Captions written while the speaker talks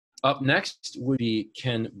Up next would be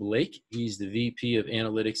Ken Blake. He's the VP of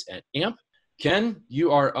Analytics at AMP. Ken,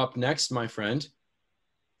 you are up next, my friend.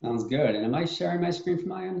 Sounds good. And am I sharing my screen from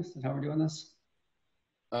my end? Is that how we're doing this?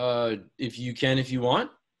 If you can, if you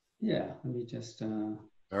want. Yeah, let me just... All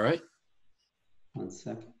right. 1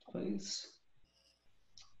 second, please.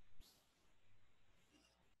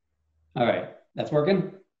 All right, that's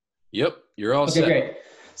working? Yep, you're all set. Okay, great.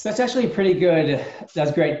 So that's actually pretty good.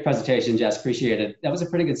 That's a great presentation, Jess. Appreciate it. That was a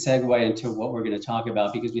pretty good segue into what we're going to talk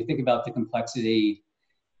about, because we think about the complexity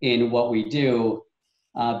in what we do.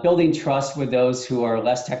 Building trust with those who are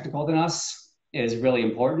less technical than us is really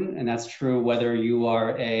important, and that's true whether you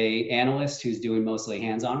are an analyst who's doing mostly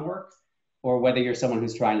hands-on work or whether you're someone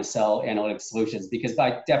who's trying to sell analytic solutions, because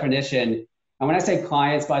by definition, and when I say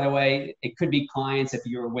clients, by the way, it could be clients if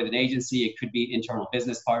you're with an agency, it could be internal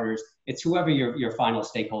business partners, it's whoever your final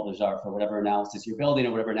stakeholders are for whatever analysis you're building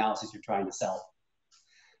or whatever analysis you're trying to sell.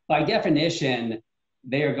 By definition,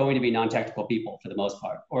 they are going to be non-technical people for the most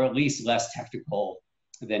part, or at least less technical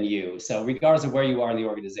than you. So regardless of where you are in the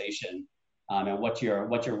organization and what your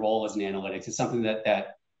role is in analytics, is something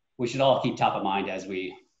that we should all keep top of mind as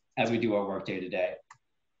we do our work day to day.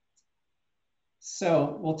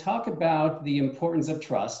 So we'll talk about the importance of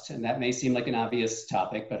trust, and that may seem like an obvious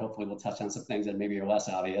topic, but hopefully we'll touch on some things that maybe are less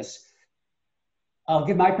obvious. I'll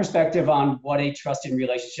give my perspective on what a trusted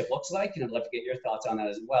relationship looks like, and I'd love to get your thoughts on that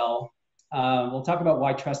as well. We'll talk about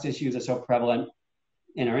why trust issues are so prevalent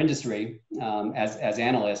in our industry as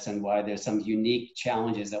analysts, and why there's some unique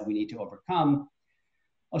challenges that we need to overcome.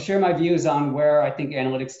 I'll share my views on where I think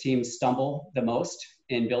analytics teams stumble the most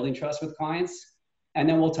in building trust with clients. And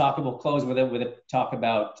then we'll close with a talk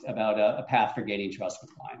about a path for gaining trust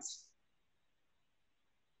with clients.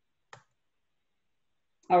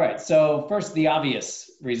 All right, so first, the obvious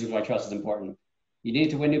reasons why trust is important. You need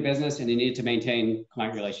to win new business and you need to maintain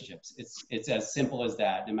client relationships. It's as simple as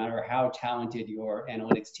that. No matter how talented your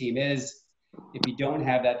analytics team is, if you don't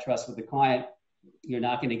have that trust with the client, you're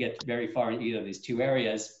not going to get very far in either of these two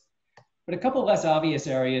areas. But a couple less obvious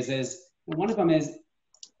areas is, one of them is,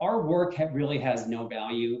 our work really has no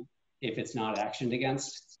value if it's not actioned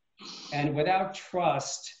against. And without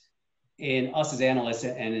trust in us as analysts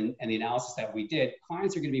and the analysis that we did,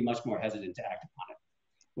 clients are going to be much more hesitant to act upon it,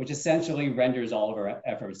 which essentially renders all of our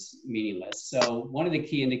efforts meaningless. So one of the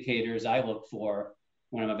key indicators I look for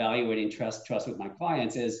when I'm evaluating trust with my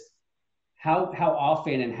clients is how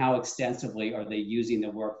often and how extensively are they using the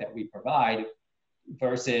work that we provide,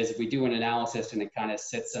 versus if we do an analysis and it kind of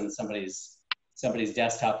sits on somebody's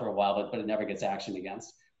desktop for a while, but it never gets actioned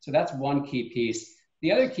against. So that's one key piece.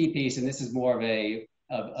 The other key piece, and this is more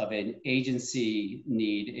of an agency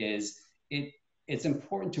need, is it's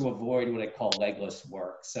important to avoid what I call legless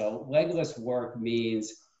work. So legless work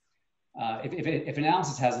means if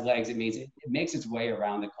analysis has legs, it means it makes its way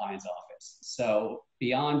around the client's office. So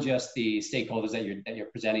beyond just the stakeholders that you're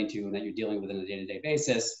presenting to and that you're dealing with on a day-to-day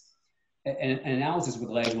basis, an analysis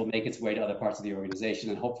with legs will make its way to other parts of the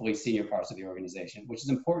organization, and hopefully senior parts of the organization, which is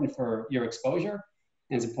important for your exposure,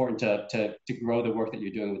 and it's important to grow the work that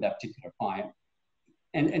you're doing with that particular client.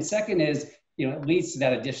 And second is, it leads to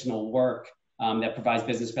that additional work that provides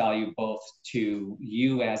business value both to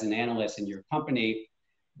you as an analyst in your company,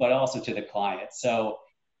 but also to the client. So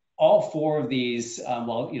all four of these,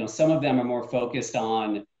 some of them are more focused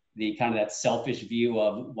on the kind of that selfish view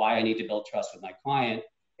of why I need to build trust with my client.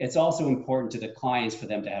 It's also important to the clients for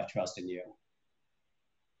them to have trust in you.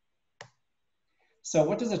 So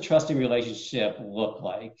what does a trusting relationship look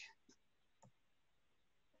like?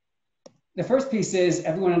 The first piece is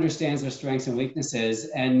everyone understands their strengths and weaknesses,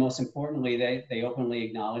 and most importantly, they openly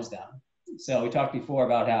acknowledge them. So we talked before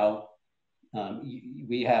about how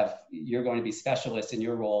you're going to be specialists in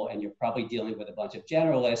your role, and you're probably dealing with a bunch of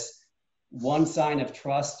generalists. One sign of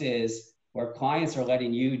trust is where clients are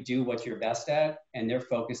letting you do what you're best at, and they're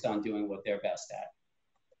focused on doing what they're best at.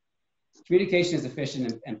 Communication is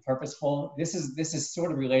efficient and purposeful. This is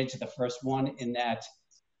sort of related to the first one, in that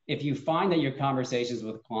if you find that your conversations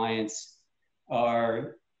with clients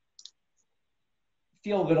feel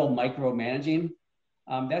a little micromanaging,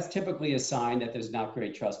 that's typically a sign that there's not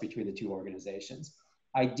great trust between the two organizations.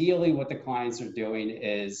 Ideally, what the clients are doing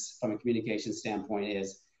is, from a communication standpoint,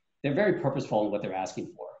 is they're very purposeful in what they're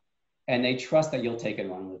asking for, and they trust that you'll take and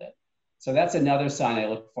run with it. So that's another sign I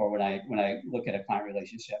look for when I look at a client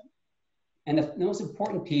relationship. And the most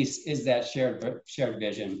important piece is that shared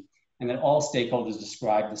vision, and that all stakeholders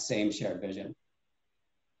describe the same shared vision.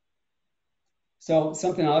 So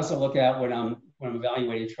something I also look at when I'm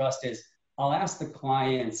evaluating trust is I'll ask the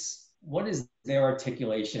clients, what is their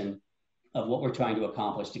articulation of what we're trying to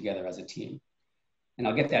accomplish together as a team? And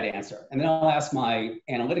I'll get that answer. And then I'll ask my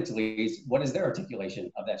analytics leads, what is their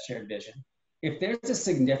articulation of that shared vision? If there's a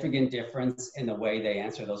significant difference in the way they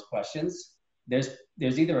answer those questions, there's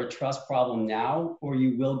either a trust problem now, or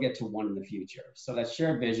you will get to one in the future. So that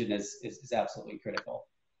shared vision is absolutely critical.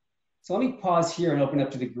 So let me pause here and open up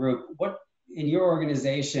to the group. What, in your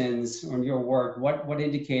organizations or in your work, what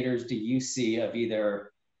indicators do you see of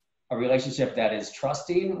either a relationship that is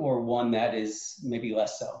trusting or one that is maybe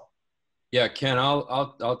less so? Yeah, Ken,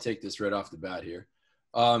 I'll take this right off the bat here.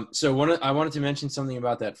 So I wanted to mention something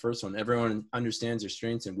about that first one. Everyone understands their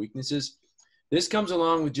strengths and weaknesses. This comes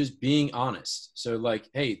along with just being honest. So like,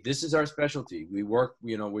 hey, this is our specialty. We work,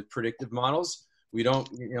 with predictive models. We don't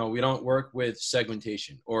work with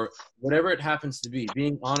segmentation or whatever it happens to be.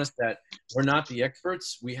 Being honest that we're not the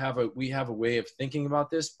experts. We have a way of thinking about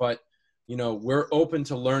this, but we're open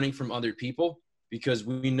to learning from other people because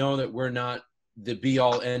we know that we're not the be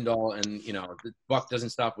all end all, and the buck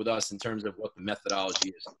doesn't stop with us in terms of what the methodology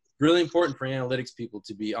is. Really important for analytics people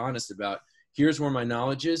to be honest about, here's where my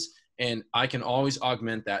knowledge is, and I can always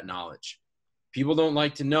augment that knowledge. People don't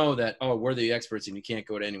like to know that, oh, we're the experts and you can't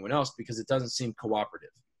go to anyone else, because it doesn't seem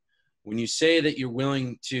cooperative. When you say that you're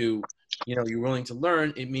willing to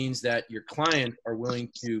learn, it means that your clients are willing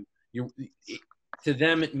to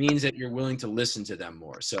them, it means that you're willing to listen to them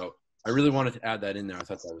more. So I really wanted to add that in there. I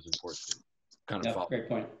thought that was important. Yep, great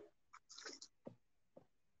point.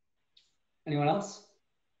 Anyone else?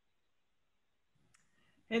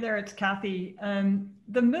 Hey there, it's Kathy.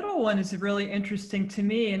 The middle one is really interesting to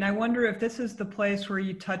me, and I wonder if this is the place where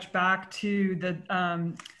you touch back to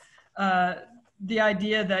the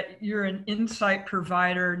idea that you're an insight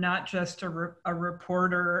provider, not just a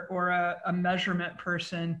reporter or a measurement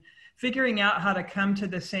person. Figuring out how to come to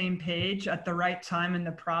the same page at the right time in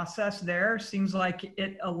the process there seems like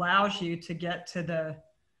it allows you to get to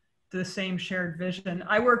the same shared vision.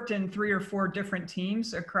 I worked in 3 or 4 different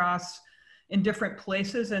teams in different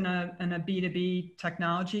places in a B2B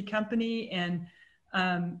technology company. And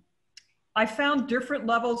I found different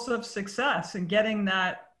levels of success in getting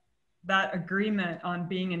that agreement on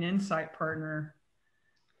being an insight partner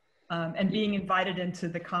and being invited into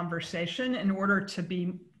the conversation in order to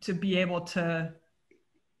be able to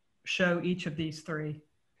show each of these 3.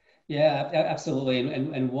 Yeah, absolutely.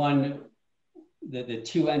 And one, the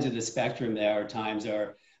 2 ends of the spectrum there times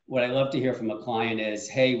are, what I love to hear from a client is,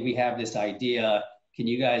 hey, we have this idea. Can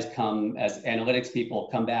you guys come, as analytics people,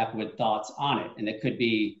 come back with thoughts on it? And it could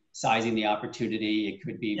be sizing the opportunity. It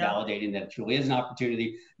could be validating that it truly is an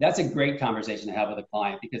opportunity. That's a great conversation to have with a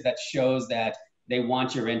client, because that shows that they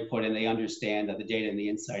want your input and they understand that the data and the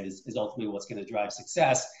insight is ultimately what's going to drive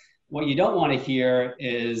success. What you don't want to hear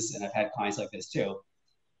is, and I've had clients like this too,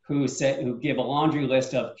 who give a laundry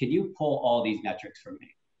list of, can you pull all these metrics for me?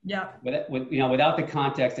 Yeah. Without the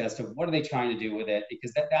context as to what are they trying to do with it,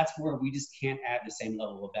 because that's where we just can't add the same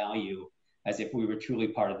level of value as if we were truly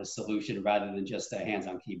part of the solution rather than just a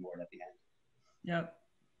hands-on keyboard at the end. Yep.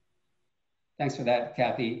 Thanks for that,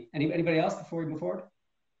 Kathy. Anybody else before we move forward?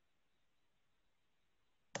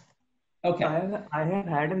 Okay. I have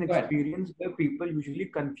had an experience where people usually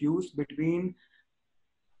confuse between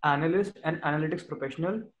analyst and analytics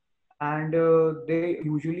professional. And they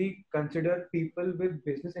usually consider people with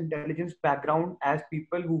business intelligence background as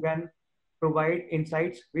people who can provide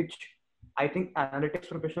insights, which I think analytics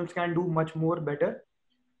professionals can do much more better.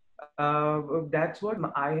 That's what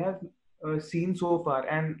I have seen so far.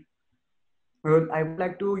 And I would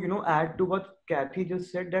like to, add to what Kathy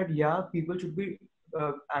just said, that people should be,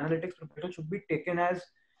 analytics professionals should be taken as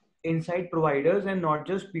insight providers and not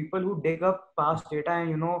just people who dig up past data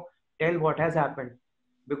and, tell what has happened.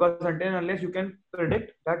 Because until and unless you can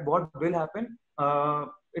predict that what will happen,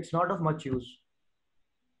 it's not of much use.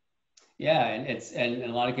 Yeah, and in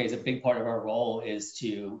a lot of cases, a big part of our role is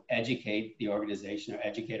to educate the organization or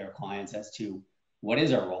educate our clients as to what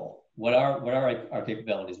is our role, what are our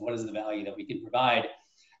capabilities, what is the value that we can provide.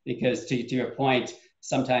 Because to your point,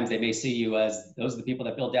 sometimes they may see you as, those are the people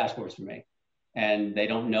that build dashboards for me, and they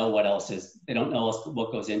don't know what else is. They don't know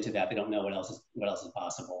what goes into that. They don't know what else is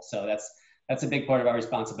possible. So that's a big part of our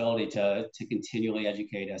responsibility to continually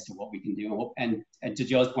educate as to what we can do and to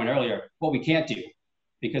Joe's point earlier, what we can't do,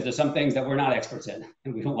 because there's some things that we're not experts in,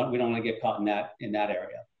 and we don't want to get caught in that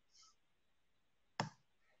area.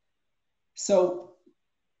 So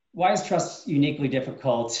why is trust uniquely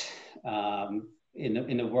difficult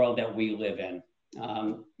in the world that we live in?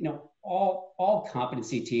 All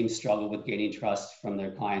competency teams struggle with gaining trust from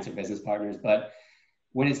their clients or business partners, but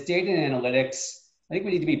when it's data and analytics, I think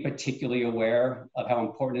we need to be particularly aware of how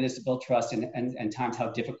important it is to build trust and times how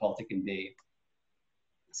difficult it can be.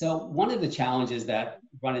 So one of the challenges that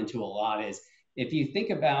run into a lot is if you think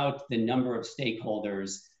about the number of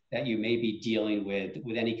stakeholders that you may be dealing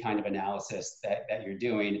with any kind of analysis that you're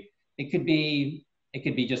doing, it could be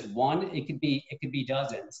just one, it could be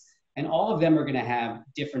dozens. And all of them are going to have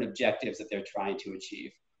different objectives that they're trying to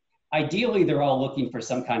achieve. Ideally, they're all looking for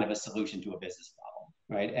some kind of a solution to a business problem,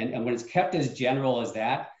 right? And when it's kept as general as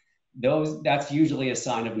that, that's usually a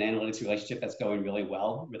sign of an analytics relationship that's going really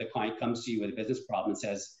well, where the client comes to you with a business problem and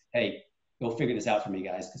says, hey, go figure this out for me,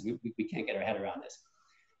 guys, because we can't get our head around this.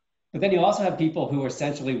 But then you also have people who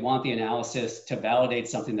essentially want the analysis to validate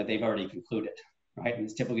something that they've already concluded, right? And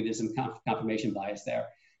typically there's some confirmation bias there.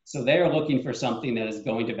 So they're looking for something that is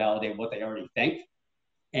going to validate what they already think.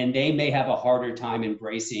 And they may have a harder time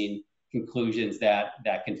embracing conclusions that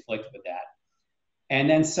conflict with that. And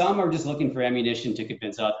then some are just looking for ammunition to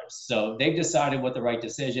convince others. So they've decided what the right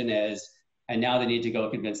decision is, and now they need to go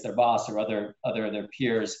convince their boss or other their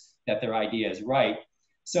peers that their idea is right.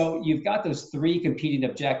 So you've got those three competing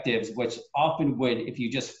objectives, which often would, if you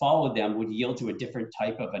just followed them, would yield to a different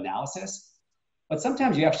type of analysis. But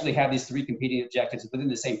sometimes you actually have these three competing objectives within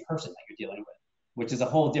the same person that you're dealing with, which is a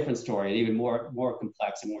whole different story, and even more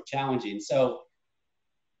complex and more challenging. So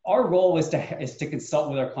our role is to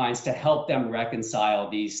consult with our clients to help them reconcile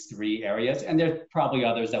these three areas. And there's probably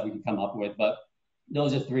others that we can come up with, but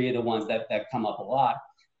those are three of the ones that come up a lot,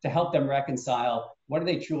 to help them reconcile what are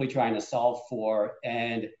they truly trying to solve for,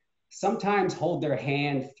 and sometimes hold their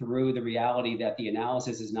hand through the reality that the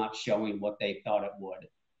analysis is not showing what they thought it would.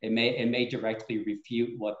 It may directly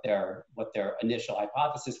refute what their initial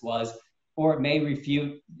hypothesis was, or it may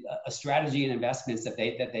refute a strategy and investments that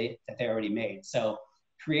they already made. So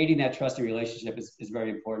creating that trusting relationship is very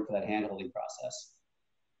important for that hand-holding process.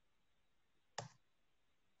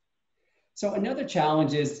 So another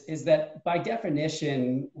challenge is that by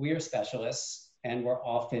definition, we are specialists and we're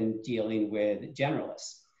often dealing with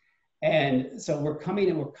generalists. And so we're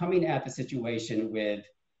coming at the situation with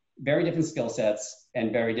very different skill sets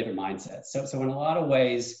and very different mindsets. So in a lot of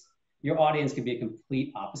ways, your audience can be a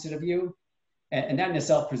complete opposite of you. And that in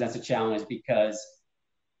itself presents a challenge, because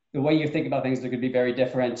the way you think about things, they're going to be very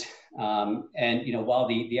different. And while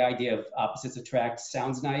the idea of opposites attract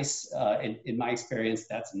sounds nice, in my experience,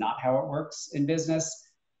 that's not how it works in business.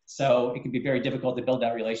 So it can be very difficult to build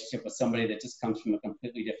that relationship with somebody that just comes from a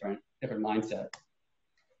completely different mindset.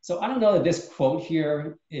 So I don't know that this quote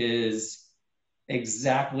here is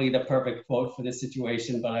exactly the perfect quote for this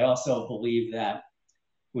situation, but I also believe that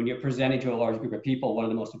when you're presenting to a large group of people, one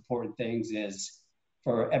of the most important things is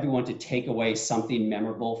for everyone to take away something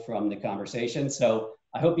memorable from the conversation. So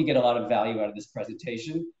I hope you get a lot of value out of this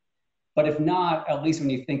presentation. But if not, at least when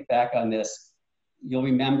you think back on this, you'll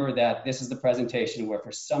remember that this is the presentation where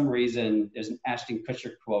for some reason there's an Ashton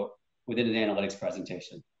Kutcher quote within an analytics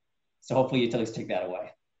presentation. So hopefully you at least take that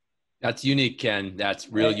away. That's unique, Ken. That's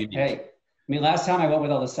real unique. Hey, I mean, last time I went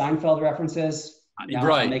with all the Seinfeld references. Now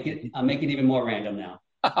right. I'll make it even more random now.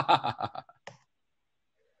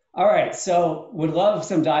 All right, so would love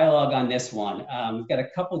some dialogue on this one. We've got a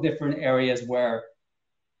couple different areas where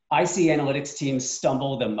I see analytics teams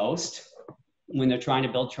stumble the most when they're trying to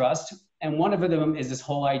build trust. And one of them is this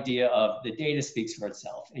whole idea of the data speaks for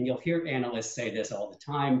itself. And you'll hear analysts say this all the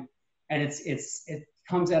time. And it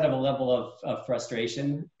comes out of a level of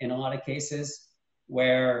frustration in a lot of cases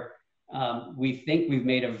where we think we've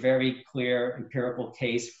made a very clear empirical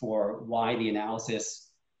case for why the analysis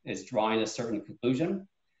is drawing a certain conclusion.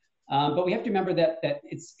 But we have to remember that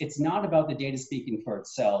it's not about the data speaking for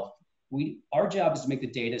itself. Our job is to make the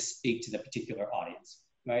data speak to the particular audience,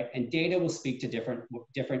 right? And data will speak to different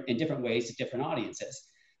ways to different audiences.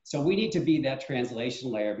 So we need to be that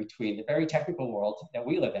translation layer between the very technical world that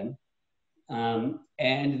we live in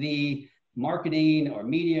and the marketing or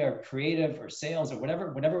media or creative or sales or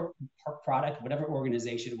whatever product, whatever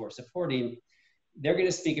organization we're supporting. They're going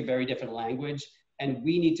to speak a very different language. And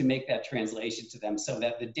we need to make that translation to them so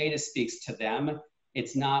that the data speaks to them.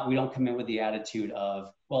 It's not, we don't come in with the attitude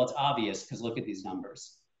of, well, it's obvious because look at these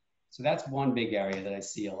numbers. So that's one big area that I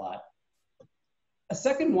see a lot. A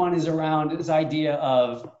second one is around this idea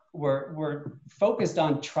of we're focused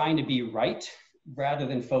on trying to be right rather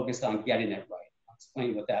than focused on getting it right. I'll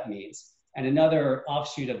explain what that means. And another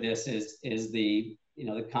offshoot of this is the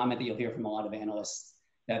comment that you'll hear from a lot of analysts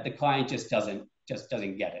that the client just doesn't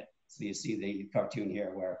get it. So you see the cartoon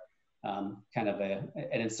here where kind of an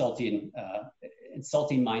insulting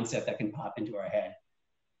mindset that can pop into our head.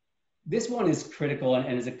 This one is critical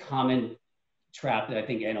and is a common trap that I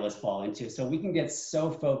think analysts fall into. So we can get so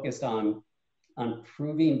focused on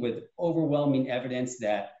proving with overwhelming evidence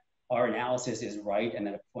that our analysis is right and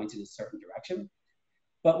that it points in a certain direction,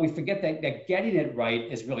 But we forget that getting it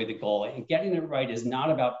right is really the goal. And getting it right is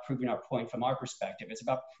not about proving our point from our perspective. It's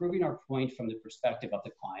about proving our point from the perspective of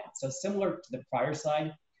the client. So similar to the prior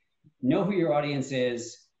slide, know who your audience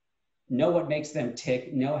is, know what makes them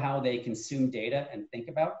tick, know how they consume data and think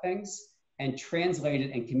about things, and translate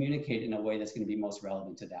it and communicate in a way that's going to be most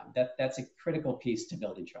relevant to them. That's a critical piece to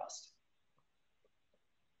building trust.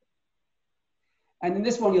 And then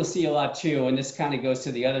this one you'll see a lot too, and this kind of goes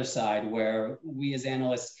to the other side where we as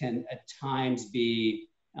analysts can at times be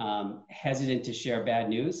hesitant to share bad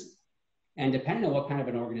news. And depending on what kind of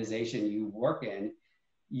an organization you work in,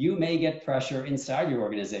 you may get pressure inside your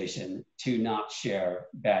organization to not share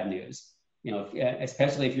bad news. You know,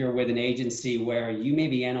 especially if you're with an agency where you may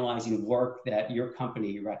be analyzing work that your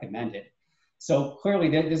company recommended. So clearly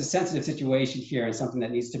there's a sensitive situation here and something that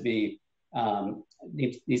needs to be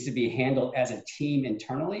handled as a team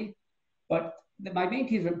internally. But my main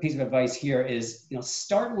piece of advice here is, you know,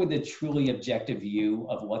 start with a truly objective view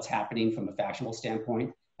of what's happening from a factual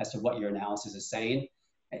standpoint as to what your analysis is saying.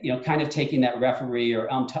 You know, kind of taking that referee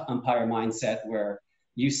or umpire mindset where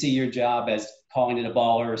you see your job as calling it a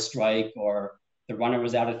ball or a strike, or the runner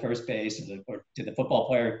was out at first base, or did the football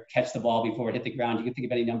player catch the ball before it hit the ground? You can think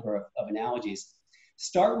of any number of analogies.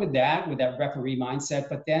 Start with that referee mindset,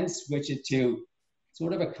 but then switch it to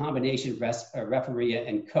sort of a combination referee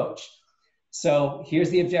and coach. So here's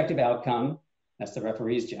the objective outcome. That's the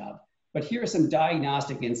referee's job. But here are some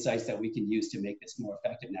diagnostic insights that we can use to make this more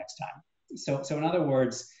effective next time. So in other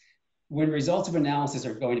words, when results of analysis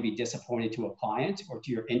are going to be disappointing to a client or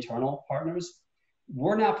to your internal partners,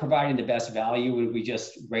 we're not providing the best value when we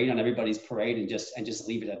just rain on everybody's parade and just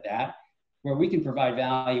leave it at that. Where we can provide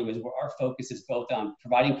value is where our focus is both on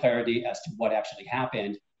providing clarity as to what actually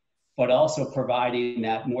happened, but also providing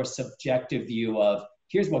that more subjective view of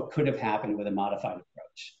here's what could have happened with a modified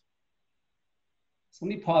approach. So let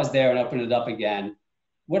me pause there and open it up again.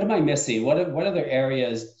 What am I missing? What other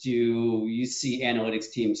areas do you see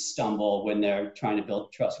analytics teams stumble when they're trying to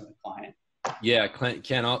build trust with a client? Yeah,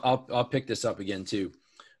 Ken, I'll pick this up again too.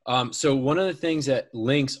 So one of the things that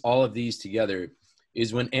links all of these together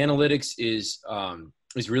is when analytics is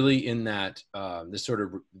really in that the sort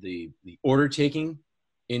of the order taking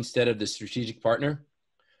instead of the strategic partner.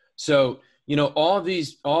 So you know all of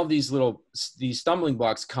these stumbling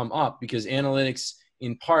blocks come up because analytics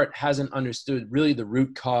in part hasn't understood really the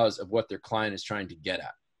root cause of what their client is trying to get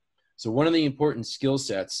at. So one of the important skill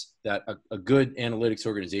sets that a good analytics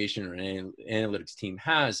organization or an analytics team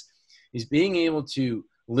has is being able to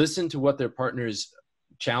listen to what their partner's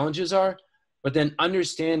challenges are, but then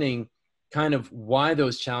understanding kind of why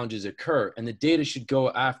those challenges occur. And the data should go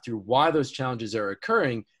after why those challenges are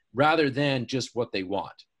occurring rather than just what they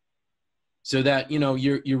want. So that, you know,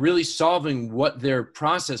 you're really solving what their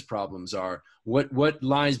process problems are, what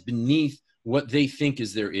lies beneath what they think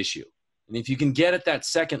is their issue. And if you can get at that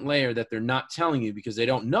second layer that they're not telling you because they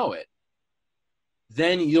don't know it,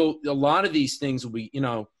 then a lot of these things will be, you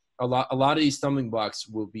know, a lot of these stumbling blocks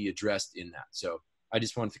will be addressed in that. So I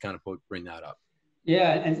just wanted to kind of bring that up.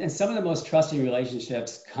 Yeah, and some of the most trusting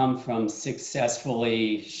relationships come from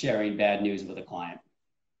successfully sharing bad news with a client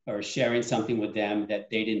or sharing something with them that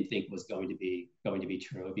they didn't think was going to be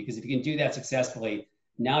true. Because if you can do that successfully,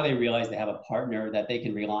 now they realize they have a partner that they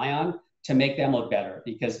can rely on to make them look better.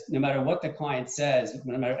 Because no matter what the client says,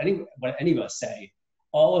 no matter what any of us say,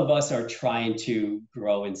 all of us are trying to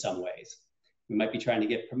grow in some ways. We might be trying to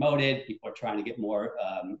get promoted. People are trying to get more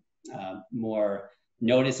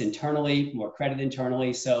notice internally, more credit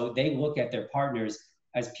internally. So they look at their partners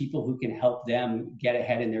as people who can help them get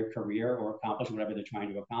ahead in their career or accomplish whatever they're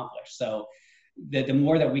trying to accomplish. So the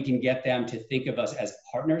more that we can get them to think of us as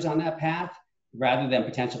partners on that path, rather than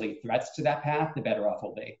potentially threats to that path, the better off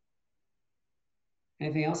we'll be.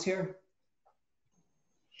 Anything else here?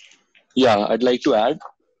 Yeah, I'd like to add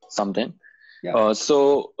something. Yeah.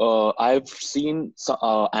 I've seen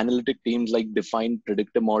analytic teams like define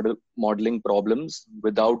predictive modeling problems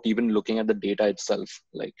without even looking at the data itself,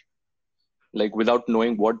 like without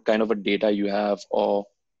knowing what kind of a data you have or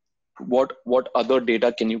what other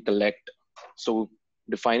data can you collect. So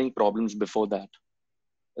defining problems before that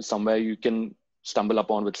is somewhere you can stumble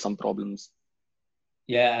upon with some problems.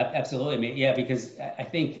 Yeah, absolutely. I mean, yeah, because I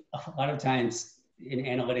think a lot of times in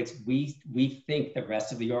analytics, we think the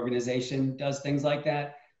rest of the organization does things like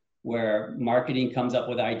that, where marketing comes up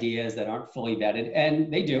with ideas that aren't fully vetted,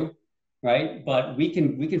 and they do, right? But we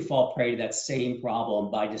can fall prey to that same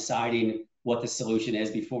problem by deciding what the solution is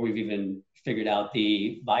before we've even figured out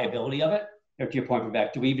the viability of it. Or to your point,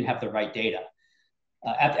 Vivek, do we even have the right data?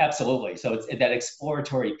 Absolutely. So that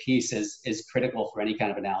exploratory piece is critical for any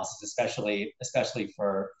kind of analysis, especially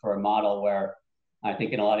for a model where I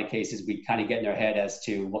think in a lot of cases we kind of get in our head as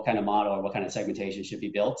to what kind of model or what kind of segmentation should be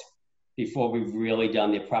built before we've really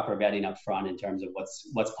done the proper vetting up front in terms of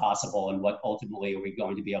what's possible and what ultimately are we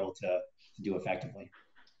going to be able to do effectively.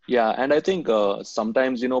 Yeah, and I think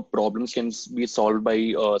sometimes, problems can be solved by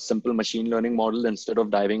a simple machine learning model instead of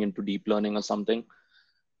diving into deep learning or something.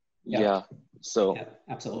 Yeah. So. Yeah,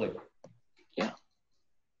 absolutely. Yeah.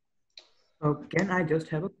 Can I just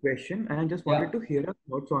have a question? And I just wanted to hear your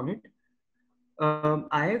thoughts on it.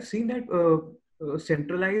 I have seen that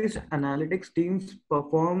centralized analytics teams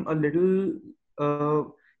perform a little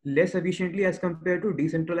less efficiently as compared to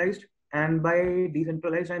decentralized. And by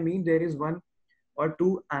decentralized, I mean there is one or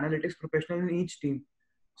two analytics professionals in each team.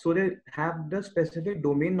 So they have the specific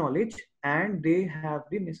domain knowledge and they have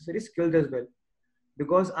the necessary skills as well.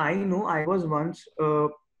 Because I know I was once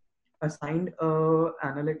assigned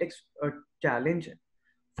analytics challenge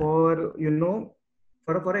for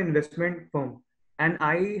for an investment firm, and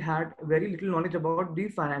I had very little knowledge about the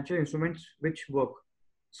financial instruments which work.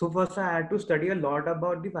 So first I had to study a lot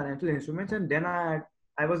about the financial instruments, and then I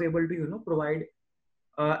was able to provide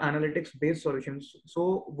analytics based solutions.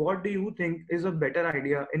 So what do you think is a better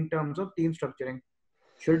idea in terms of team structuring?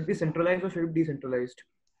 Should it be centralized or should it be decentralized?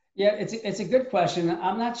 Yeah, it's a good question.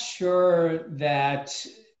 I'm not sure that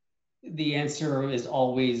the answer is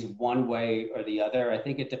always one way or the other. I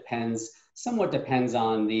think it somewhat depends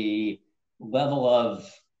on the level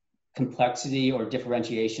of complexity or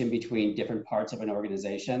differentiation between different parts of an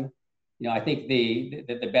organization. I think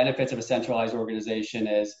the benefits of a centralized organization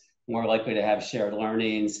is more likely to have shared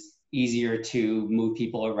learnings, easier to move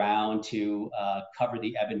people around, to cover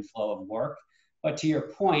the ebb and flow of work. But to your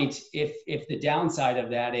point, if the downside of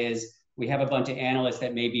that is we have a bunch of analysts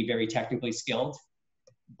that may be very technically skilled,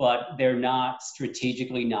 but they're not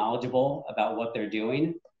strategically knowledgeable about what they're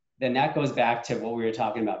doing, then that goes back to what we were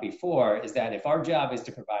talking about before, is that if our job is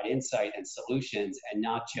to provide insight and solutions and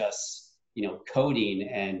not just coding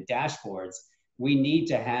and dashboards, we need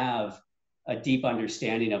to have a deep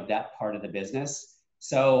understanding of that part of the business.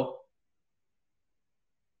 So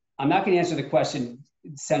I'm not going to answer the question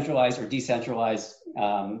centralized or decentralized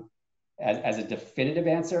as a definitive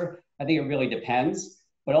answer. I think it really depends.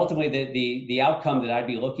 But ultimately, the outcome that I'd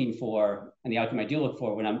be looking for, and the outcome I do look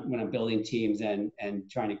for when I'm building teams and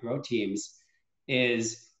trying to grow teams,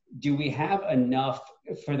 is do we have enough,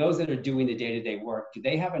 for those that are doing the day-to-day work, do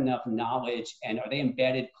they have enough knowledge and are they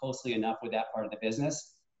embedded closely enough with that part of the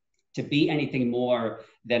business to be anything more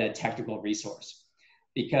than a technical resource?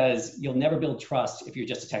 Because you'll never build trust if you're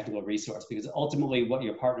just a technical resource, because ultimately what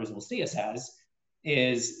your partners will see us as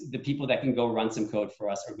is the people that can go run some code for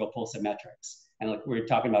us or go pull some metrics. And like we were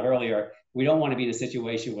talking about earlier, we don't want to be in a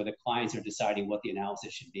situation where the clients are deciding what the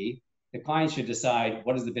analysis should be. The clients should decide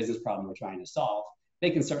what is the business problem we're trying to solve. They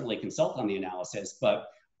can certainly consult on the analysis, but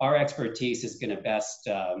our expertise is going to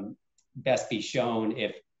best be shown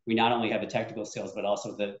if we not only have the technical skills, but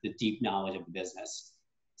also the deep knowledge of the business.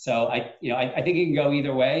 So I think it can go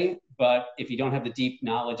either way, but if you don't have the deep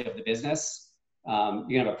knowledge of the business, you're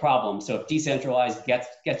gonna have a problem. So if decentralized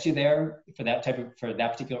gets you there for that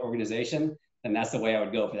particular organization, then that's the way I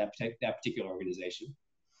would go for that particular organization.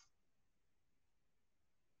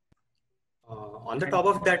 On the top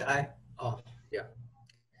of that,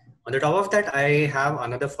 I have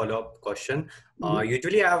another follow-up question.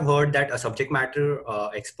 Usually I've heard that a subject matter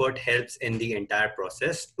expert helps in the entire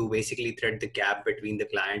process to basically thread the gap between the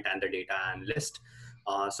client and the data analyst.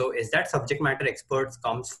 So is that subject matter experts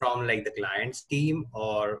comes from like the client's team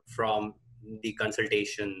or from the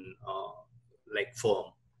consultation firm?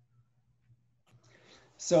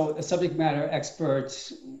 So a subject matter expert,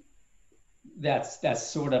 that's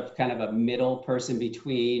sort of kind of a middle person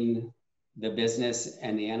between the business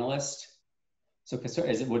and the analyst. So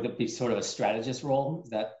would it be sort of a strategist role?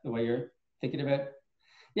 Is that the way you're thinking of it?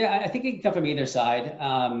 Yeah, I think it can come from either side.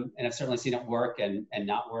 And I've certainly seen it work and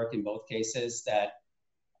not work in both cases.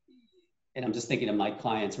 And I'm just thinking of my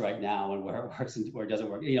clients right now and where it works and where it doesn't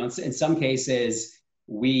work. In some cases,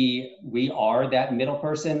 we are that middle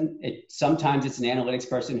person. Sometimes it's an analytics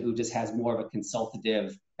person who just has more of a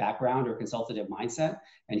consultative background or consultative mindset,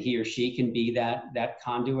 and he or she can be that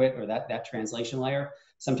conduit or that translation layer.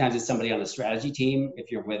 Sometimes it's somebody on the strategy team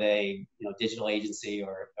if you're with a digital agency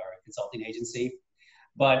or a consulting agency.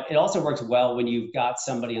 But it also works well when you've got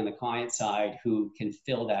somebody on the client side who can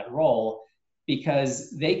fill that role,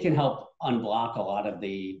 because they can help unblock a lot of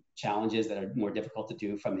the challenges that are more difficult to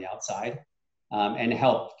do from the outside, and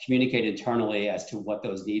help communicate internally as to what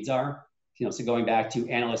those needs are. So going back to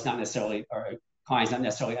analysts not necessarily, or clients not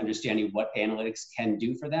necessarily understanding what analytics can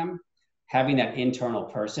do for them, having that internal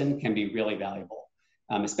person can be really valuable,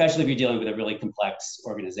 especially if you're dealing with a really complex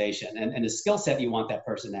organization. And the skill set you want that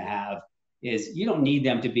person to have is you don't need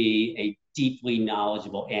them to be a deeply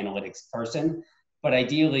knowledgeable analytics person, but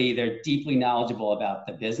ideally they're deeply knowledgeable about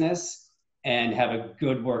the business and have a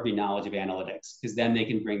good working knowledge of analytics, because then they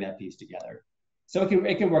can bring that piece together. So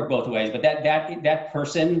it can work both ways, but that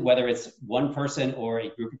person, whether it's one person or a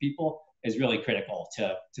group of people, is really critical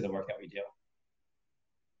to the work that we do.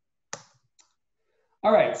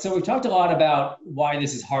 All right, so we've talked a lot about why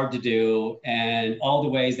this is hard to do and all the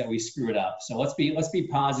ways that we screw it up. So let's be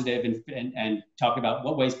positive and talk about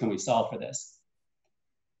what ways can we solve for this.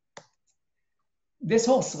 This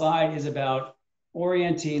whole slide is about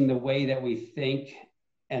orienting the way that we think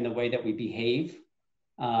and the way that we behave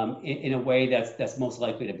in a way that's most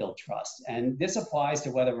likely to build trust. And this applies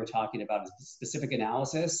to whether we're talking about a specific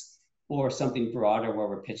analysis or something broader where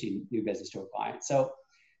we're pitching new business to a client. So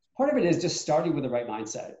part of it is just starting with the right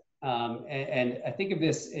mindset. And I think of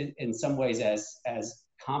this in some ways as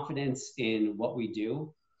confidence in what we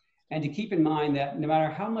do. And to keep in mind that no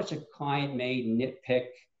matter how much a client may nitpick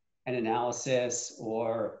an analysis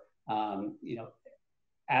or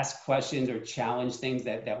ask questions or challenge things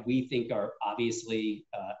that we think are obviously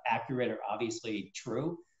accurate or obviously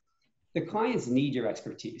true, the clients need your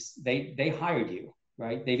expertise. They hired you,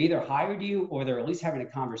 right? They've either hired you or they're at least having a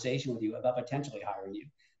conversation with you about potentially hiring you.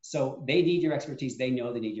 So they need your expertise. They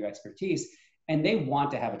know they need your expertise, and they want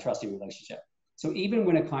to have a trusting relationship. So even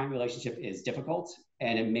when a client relationship is difficult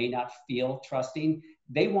and it may not feel trusting,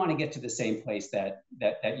 they want to get to the same place that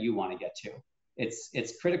you want to get to.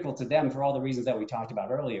 It's critical to them for all the reasons that we talked about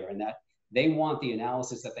earlier, and that they want the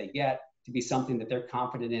analysis that they get to be something that they're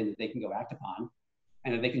confident in, that they can go act upon,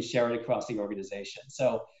 and that they can share it across the organization.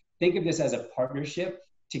 So think of this as a partnership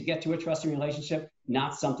to get to a trusting relationship,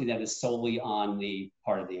 not something that is solely on the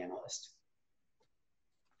part of the analyst.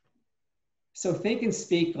 So think and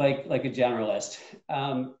speak like a generalist.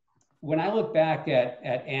 When I look back at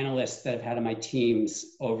analysts that I've had on my teams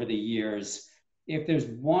over the years, if there's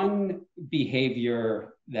one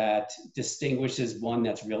behavior that distinguishes one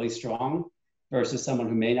that's really strong versus someone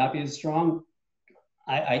who may not be as strong,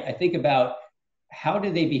 I think about how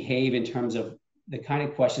do they behave in terms of the kind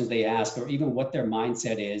of questions they ask, or even what their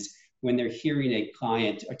mindset is when they're hearing a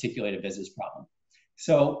client articulate a business problem.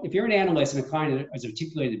 So if you're an analyst and a client has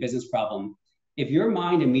articulated a business problem, if your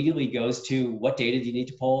mind immediately goes to what data do you need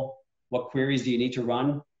to pull, what queries do you need to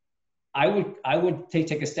run, I would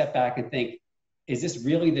take a step back and think, is this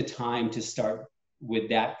really the time to start with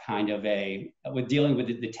that kind of with dealing with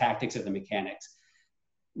the tactics of the mechanics?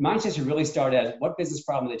 Mindset should really start as, what business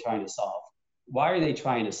problem are they trying to solve? Why are they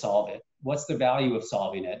trying to solve it? What's the value of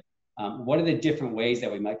solving it? What are the different ways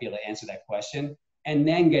that we might be able to answer that question? And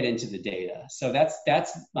then get into the data. So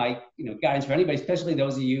that's my guidance for anybody, especially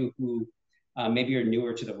those of you who maybe are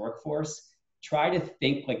newer to the workforce. Try to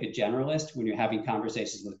think like a generalist when you're having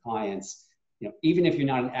conversations with clients. Even if you're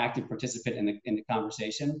not an active participant in the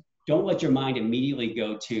conversation, don't let your mind immediately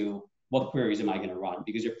go to what queries am I going to run,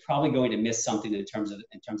 because you're probably going to miss something in terms of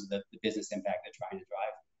the business impact they're trying to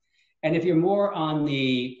drive. And if you're more on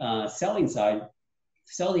the selling side,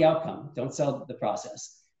 sell the outcome. Don't sell the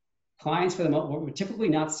process. Clients, we're typically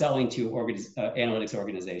not selling to analytics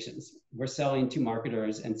organizations. We're selling to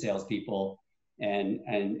marketers and salespeople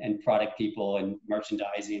and product people and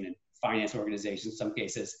merchandising and finance organizations in some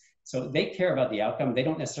cases. So they care about the outcome. They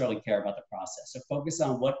don't necessarily care about the process. So focus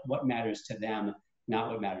on what matters to them, not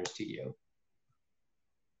what matters to you.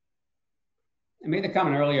 I made the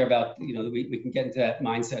comment earlier about, we can get into that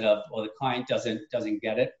mindset of, well, the client doesn't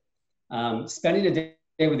get it. Spending a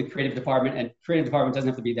day with the creative department, and creative department doesn't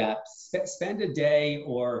have to be that. Spend a day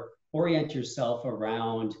or orient yourself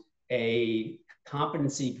around a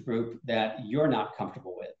competency group that you're not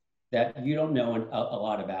comfortable with, that you don't know a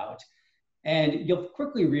lot about. And you'll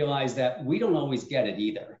quickly realize that we don't always get it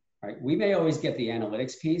either, right? We may always get the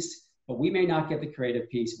analytics piece, but we may not get the creative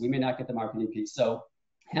piece. We may not get the marketing piece. So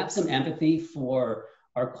have some empathy for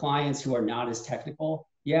our clients who are not as technical.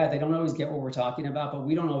 Yeah, they don't always get what we're talking about, but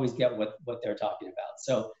we don't always get what they're talking about.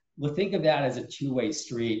 So we'll think of that as a two-way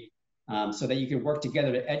street so that you can work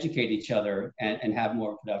together to educate each other and have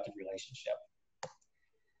more productive relationship.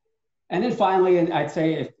 And then finally, and I'd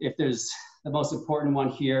say if there's the most important one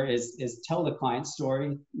here is tell the client's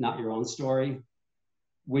story, not your own story.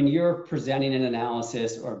 When you're presenting an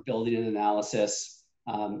analysis or building an analysis,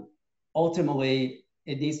 ultimately,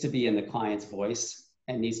 it needs to be in the client's voice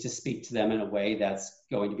and needs to speak to them in a way that's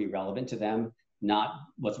going to be relevant to them, not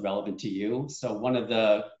what's relevant to you. So one of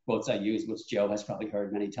the quotes I use, which Joe has probably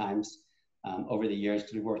heard many times, over the years,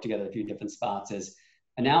 because we worked together a few different spots, is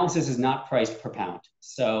analysis is not priced per pound.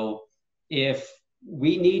 So if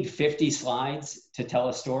we need 50 slides to tell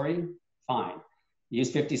a story, fine.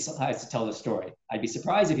 Use 50 slides to tell the story. I'd be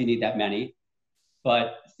surprised if you need that many,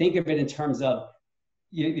 but think of it in terms of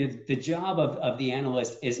the job of the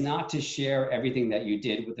analyst is not to share everything that you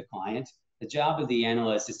did with the client. The job of the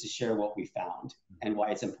analyst is to share what we found and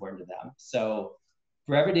why it's important to them. So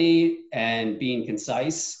brevity and being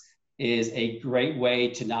concise is a great way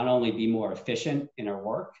to not only be more efficient in our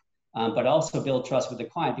work, but also build trust with the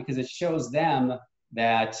client, because it shows them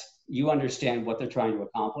that you understand what they're trying to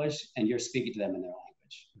accomplish and you're speaking to them in their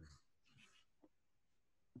language.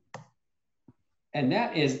 And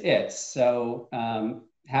that is it. So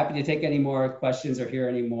happy to take any more questions or hear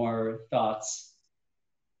any more thoughts.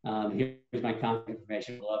 Here's my contact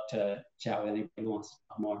information. I'd love to chat with anybody who wants to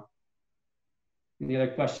talk more. Any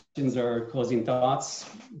other questions or closing thoughts?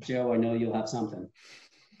 Joe, I know you'll have something.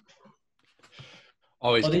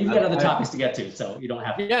 Always. Well, then you've got other topics to get to, so you don't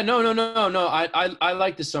have to. Yeah, no. I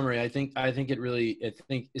like the summary. I think it really,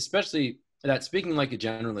 especially that speaking like a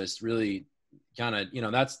generalist really kind of,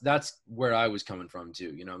 that's where I was coming from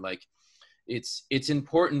too. Like it's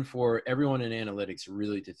important for everyone in analytics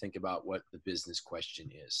really to think about what the business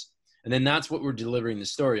question is. And then that's what we're delivering the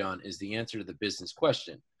story on, is the answer to the business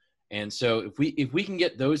question. And so if we can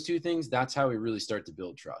get those two things, that's how we really start to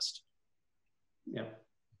build trust. Yeah,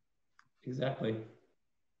 exactly. I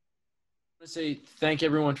want to say thank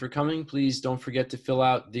everyone for coming. Please don't forget to fill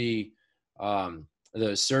out the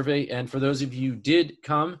survey. And for those of you who did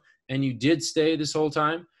come and you did stay this whole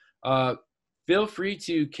time, feel free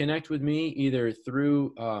to connect with me either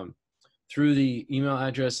through the email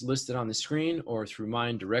address listed on the screen or through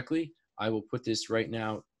mine directly. I will put this right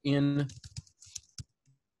now in.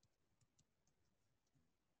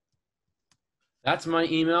 That's my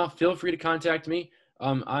email. Feel free to contact me.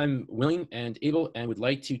 I'm willing and able and would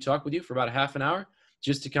like to talk with you for about a half an hour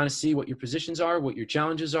just to kind of see what your positions are, what your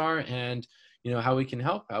challenges are, and how we can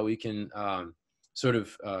help, how we can sort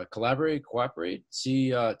of collaborate, cooperate,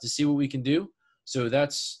 to see what we can do. So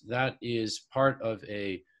that is part of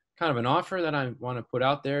a kind of an offer that I want to put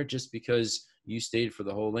out there, just because you stayed for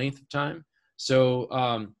the whole length of time.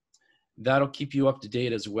 So that'll keep you up to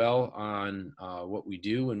date as well on what we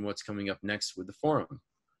do and what's coming up next with the forum.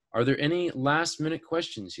 Are there any last minute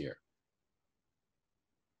questions here?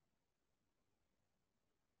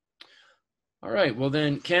 All right. Well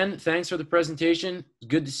then, Ken, thanks for the presentation.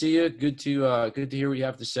 Good to see you. Good to hear what you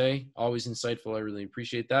have to say. Always insightful. I really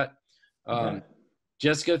appreciate that. Okay.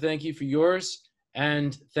 Jessica, thank you for yours.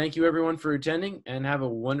 And thank you everyone for attending, and have a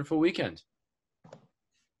wonderful weekend.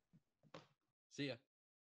 See ya.